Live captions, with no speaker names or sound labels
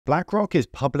BlackRock is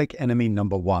public enemy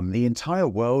number one. The entire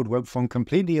world went from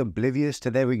completely oblivious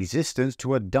to their existence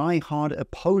to a die-hard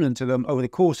opponent to them over the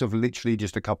course of literally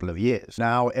just a couple of years.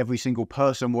 Now, every single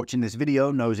person watching this video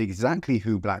knows exactly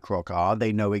who BlackRock are,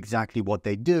 they know exactly what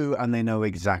they do, and they know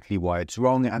exactly why it's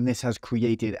wrong, and this has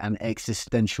created an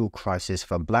existential crisis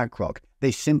for BlackRock.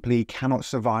 They simply cannot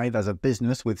survive as a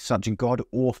business with such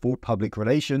god-awful public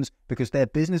relations because their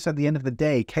business at the end of the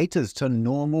day caters to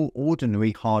normal,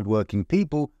 ordinary, hard-working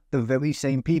people, the very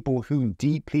same people who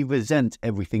deeply resent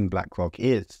everything BlackRock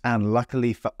is. And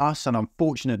luckily for us, and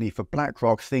unfortunately for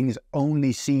BlackRock, things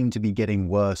only seem to be getting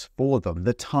worse for them.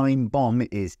 The time bomb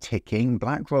is ticking.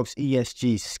 BlackRock's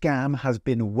ESG scam has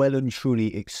been well and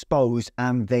truly exposed,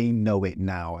 and they know it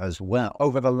now as well.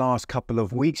 Over the last couple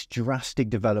of weeks, drastic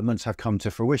developments have come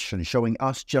to fruition, showing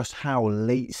us just how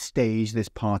late stage this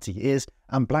party is,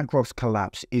 and BlackRock's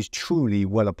collapse is truly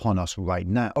well upon us right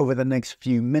now. Over the next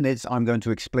few minutes, I'm going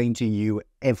to explain to you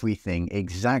everything,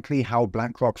 exactly how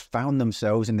BlackRock found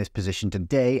themselves in this position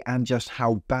today and just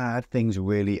how bad things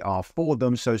really are for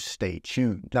them, so stay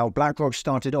tuned. Now, BlackRock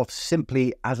started off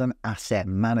simply as an asset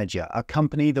manager, a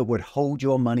company that would hold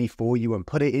your money for you and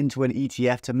put it into an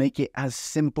ETF to make it as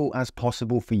simple as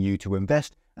possible for you to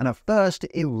invest. And at first,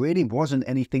 it really wasn't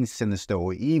anything sinister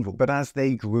or evil. But as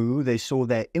they grew, they saw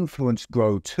their influence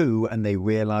grow too, and they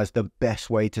realized the best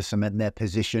way to cement their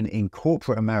position in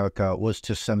corporate America was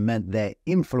to cement their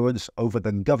influence over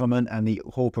the government and the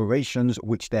corporations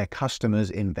which their customers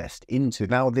invest into.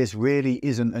 Now, this really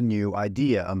isn't a new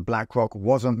idea, and BlackRock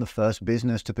wasn't the first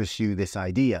business to pursue this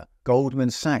idea. Goldman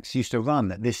Sachs used to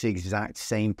run this exact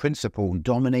same principle,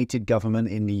 dominated government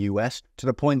in the US to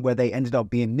the point where they ended up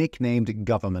being nicknamed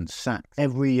Government Sachs.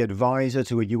 Every advisor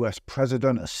to a US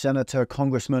president, a senator,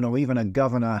 congressman, or even a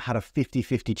governor had a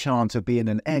 50-50 chance of being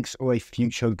an ex or a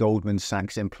future Goldman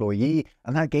Sachs employee,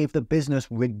 and that gave the business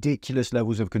ridiculous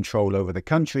levels of control over the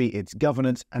country, its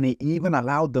governance, and it even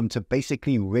allowed them to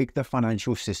basically rig the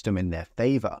financial system in their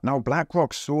favor. Now,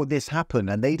 BlackRock saw this happen,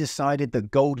 and they decided that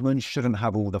Goldman shouldn't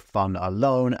have all the fun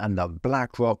alone, and that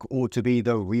BlackRock ought to be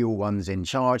the real ones in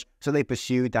charge. So they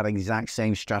pursued that exact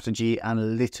same strategy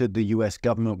and littered the US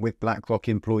government with BlackRock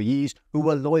employees who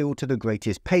were loyal to the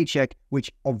greatest paycheck,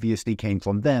 which obviously came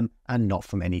from them and not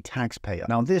from any taxpayer.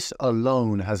 Now, this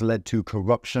alone has led to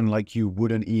corruption like you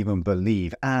wouldn't even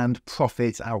believe, and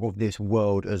profits out of this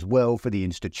world as well for the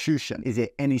institution. Is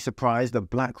it any surprise that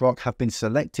BlackRock have been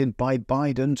selected by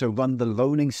Biden to run the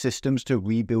loaning systems to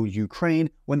rebuild Ukraine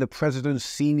when the president's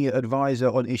senior advisor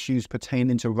on issues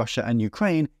pertaining to Russia and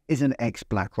Ukraine is an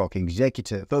ex-BlackRock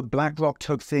executive? But BlackRock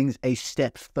took things a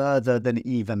step further than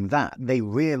even that. They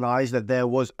realized that there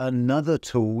was another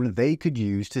tool they could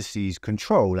use to seize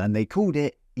control, and they called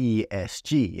it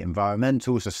ESG,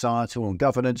 environmental, societal, and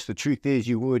governance. The truth is,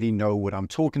 you already know what I'm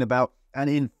talking about. And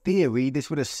in theory, this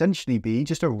would essentially be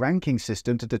just a ranking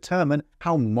system to determine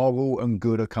how moral and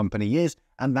good a company is,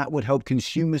 and that would help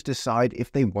consumers decide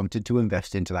if they wanted to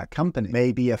invest into that company.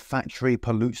 Maybe a factory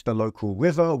pollutes the local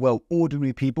river. Well,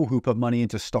 ordinary people who put money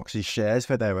into stocks and shares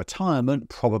for their retirement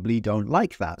probably don't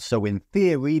like that. So in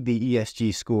theory, the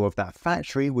ESG score of that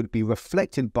factory would be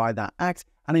reflected by that act,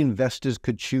 and investors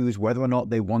could choose whether or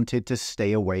not they wanted to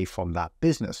stay away from that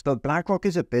business. But BlackRock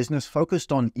is a business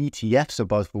focused on ETFs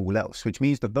above all else, which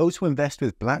means that those who invest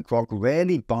with BlackRock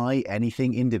rarely buy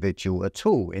anything individual at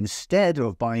all. Instead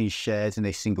of buying shares in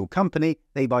a single company,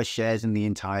 they buy shares in the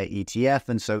entire ETF,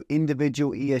 and so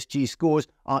individual ESG scores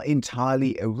are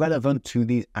entirely irrelevant to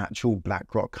these actual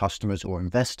BlackRock customers or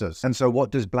investors. And so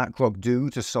what does BlackRock do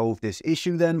to solve this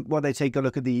issue then? Well, they take a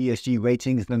look at the ESG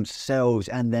ratings themselves,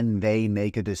 and then they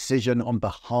make a decision on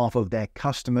behalf of their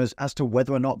customers as to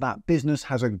whether or not that business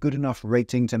has a good enough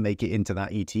rating to make it into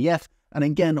that ETF. And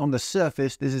again, on the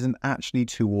surface, this isn't actually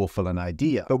too awful an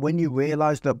idea. But when you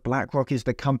realize that BlackRock is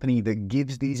the company that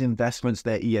gives these investments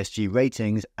their ESG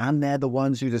ratings, and they're the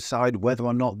ones who decide whether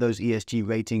or not those ESG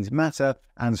ratings matter,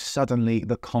 and suddenly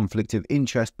the conflict of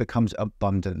interest becomes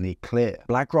abundantly clear.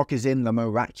 BlackRock is in the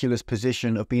miraculous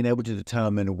position of being able to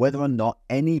determine whether or not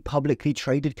any publicly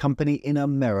traded company in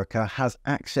America has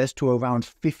access to around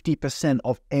 50%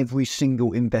 of every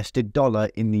single invested dollar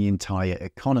in the entire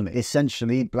economy.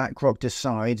 Essentially, BlackRock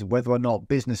decides whether or not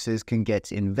businesses can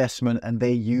get investment, and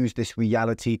they use this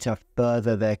reality to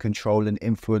further their control and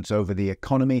influence over the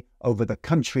economy, over the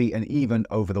country, and even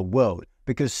over the world.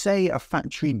 Because say a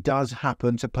factory does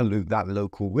happen to pollute that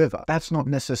local river, that's not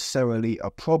necessarily a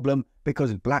problem,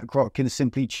 because BlackRock can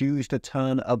simply choose to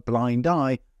turn a blind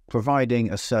eye providing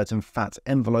a certain fat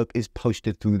envelope is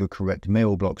posted through the correct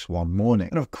mailbox one morning.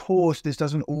 And of course, this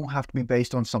doesn't all have to be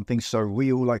based on something so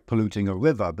real like polluting a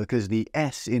river, because the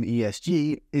S in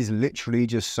ESG is literally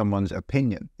just someone's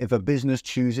opinion. If a business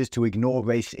chooses to ignore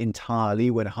race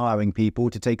entirely when hiring people,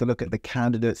 to take a look at the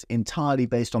candidates entirely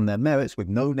based on their merits with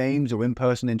no names or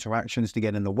in-person interactions to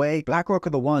get in the way, BlackRock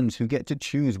are the ones who get to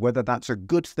choose whether that's a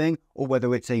good thing or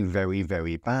whether it's a very,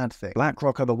 very bad thing.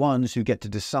 BlackRock are the ones who get to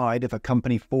decide if a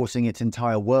company forcing its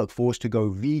entire workforce to go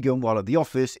vegan while at the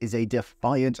office is a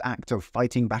defiant act of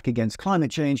fighting back against climate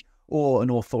change, or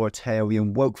an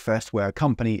authoritarian woke fest where a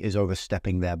company is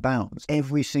overstepping their bounds.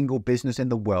 Every single business in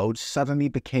the world suddenly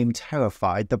became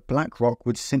terrified that BlackRock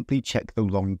would simply check the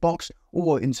wrong box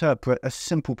or interpret a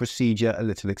simple procedure a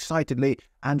little excitedly,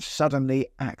 and suddenly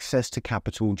access to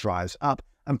capital dries up.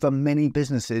 And for many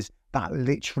businesses, that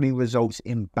literally results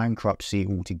in bankruptcy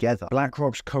altogether.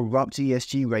 BlackRock's corrupt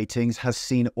ESG ratings has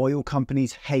seen oil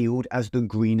companies hailed as the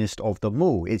greenest of them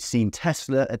all. It's seen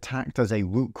Tesla attacked as a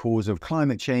root cause of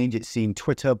climate change. It's seen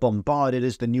Twitter bombarded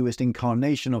as the newest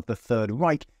incarnation of the Third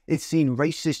Reich. It's seen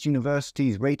racist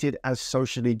universities rated as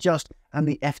socially just, and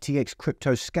the FTX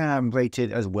crypto scam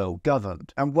rated as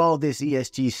well-governed. And while this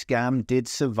ESG scam did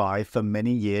survive for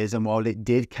many years, and while it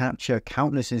did capture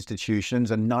countless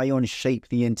institutions and nigh on shape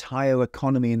the entire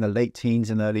economy in the late teens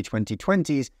and early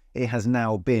 2020s, it has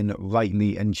now been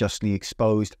rightly and justly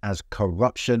exposed as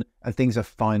corruption, and things are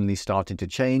finally starting to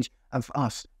change. And for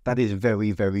us, that is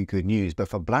very, very good news. But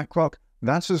for BlackRock,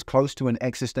 that's as close to an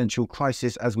existential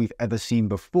crisis as we've ever seen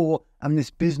before, and this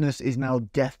business is now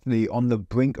definitely on the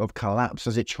brink of collapse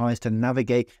as it tries to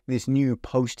navigate this new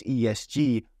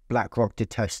post-ESG BlackRock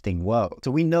detesting world. So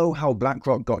we know how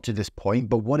BlackRock got to this point,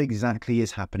 but what exactly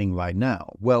is happening right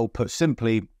now? Well, put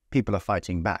simply, people are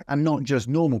fighting back. And not just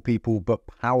normal people, but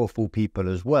powerful people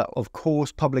as well. Of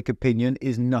course, public opinion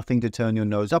is nothing to turn your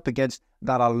nose up against.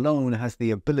 That alone has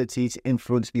the ability to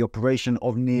influence the operation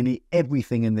of nearly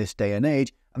everything in this day and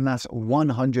age, and that's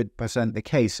 100% the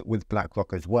case with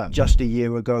BlackRock as well. Just a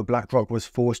year ago, BlackRock was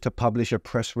forced to publish a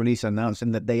press release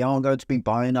announcing that they aren't going to be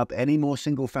buying up any more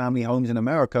single-family homes in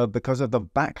America because of the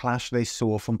backlash they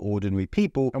saw from ordinary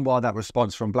people. And while that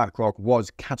response from BlackRock was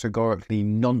categorically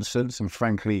nonsense and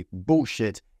frankly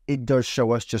bullshit, it does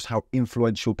show us just how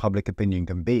influential public opinion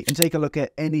can be. And take a look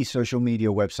at any social media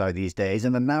website these days,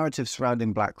 and the narrative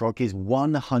surrounding BlackRock is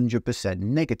 100%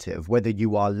 negative. Whether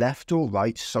you are left or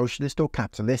right, socialist or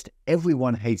capitalist,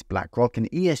 everyone hates BlackRock,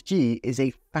 and ESG is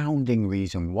a founding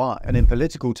reason why. And in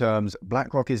political terms,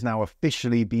 BlackRock is now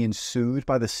officially being sued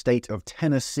by the state of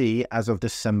Tennessee as of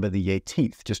December the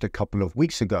 18th, just a couple of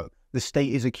weeks ago. The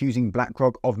state is accusing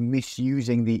BlackRock of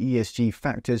misusing the ESG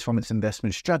factors from its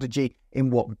investment strategy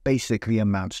in what basically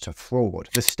amounts to fraud.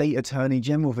 The state attorney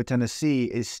general for Tennessee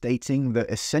is stating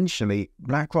that essentially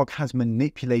BlackRock has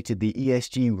manipulated the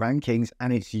ESG rankings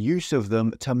and its use of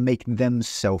them to make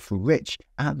themselves rich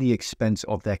at the expense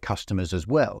of their customers as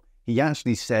well. He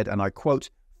actually said, and I quote,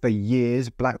 "For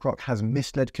years, BlackRock has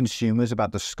misled consumers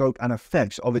about the scope and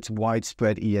effects of its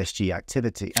widespread ESG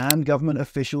activity. And government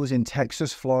officials in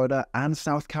Texas, Florida, and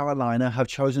South Carolina have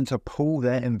chosen to pull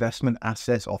their investment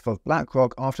assets off of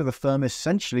BlackRock after the firm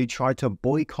essentially tried to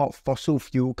boycott fossil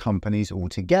fuel companies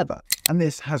altogether." And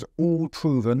this has all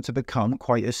proven to become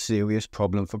quite a serious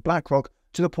problem for BlackRock,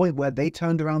 to the point where they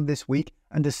turned around this week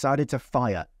and decided to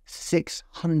fire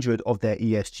 600 of their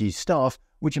ESG staff,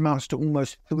 which amounts to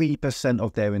almost 3%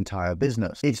 of their entire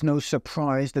business. It's no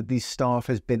surprise that these staff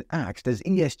has been axed, as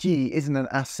ESG isn't an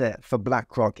asset for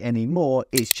BlackRock anymore.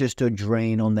 It's just a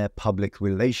drain on their public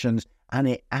relations, and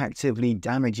it actively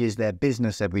damages their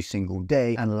business every single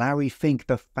day. And Larry Fink,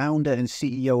 the founder and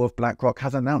CEO of BlackRock,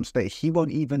 has announced that he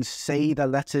won't even say the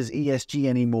letters ESG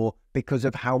anymore because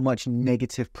of how much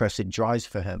negative press it drives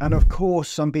for him. And of course,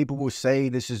 some people will say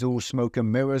this is all smoke and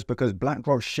mirrors because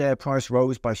BlackRock's share price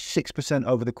rose by 6%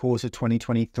 over the course of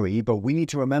 2023, but we need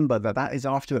to remember that that is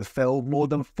after it fell more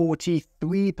than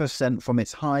 43% from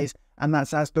its highs, and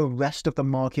that's as the rest of the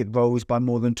market rose by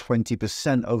more than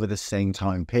 20% over the same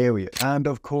time period. And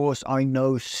of course, I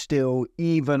know still,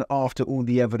 even after all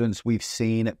the evidence we've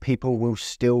seen, people will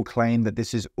still claim that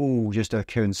this is all just a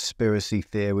conspiracy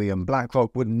theory and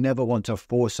BlackRock would never want to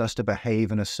force us to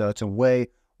behave in a certain way.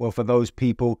 Well, for those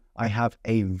people, I have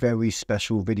a very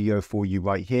special video for you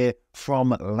right here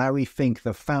from Larry Fink,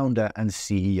 the founder and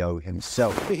CEO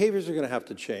himself. Behaviors are going to have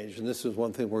to change, and this is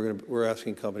one thing we're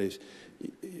asking companies.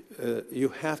 You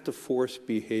have to force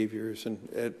behaviors, and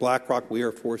at BlackRock we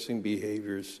are forcing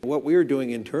behaviors. What we are doing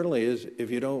internally is,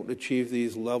 if you don't achieve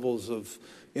these levels of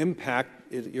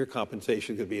impact, your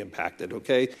compensation could be impacted,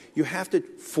 okay? You have to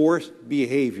force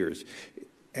behaviors.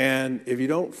 And if you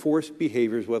don't force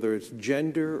behaviors, whether it's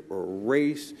gender or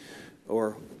race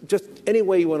or just any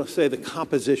way you want to say the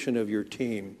composition of your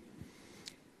team,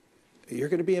 you're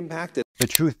going to be impacted. The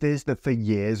truth is that for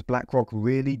years, BlackRock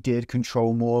really did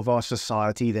control more of our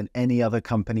society than any other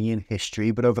company in history.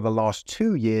 But over the last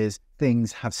 2 years,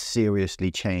 things have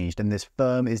seriously changed. And this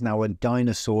firm is now a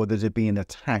dinosaur that is being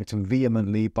attacked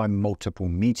vehemently by multiple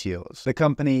meteors. The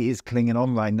company is clinging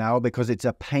on right now because it's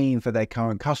a pain for their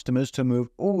current customers to move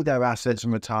all their assets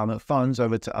and retirement funds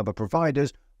over to other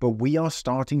providers. But we are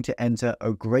starting to enter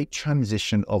a great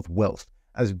transition of wealth,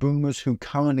 as boomers who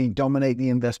currently dominate the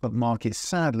investment market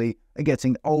sadly are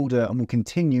getting older and will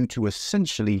continue to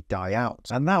essentially die out.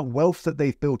 And that wealth that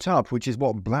they've built up, which is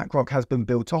what BlackRock has been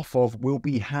built off of, will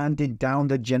be handed down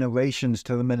the generations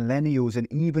to the millennials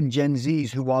and even Gen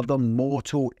Zs, who are the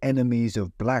mortal enemies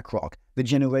of BlackRock. The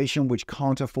generation which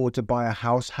can't afford to buy a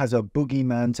house has a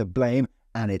boogeyman to blame,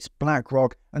 and it's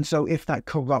BlackRock. And so if that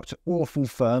corrupt, awful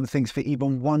firm thinks for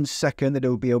even 1 second that it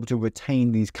will be able to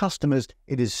retain these customers,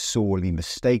 it is sorely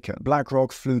mistaken.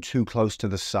 BlackRock flew too close to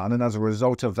the sun, and as a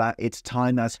result of that, its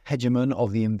time as hegemon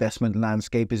of the investment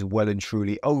landscape is well and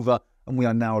truly over, and we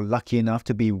are now lucky enough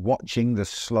to be watching the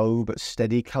slow but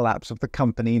steady collapse of the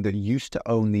company that used to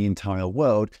own the entire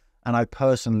world. And I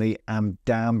personally am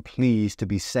damn pleased to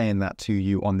be saying that to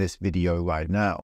you on this video right now.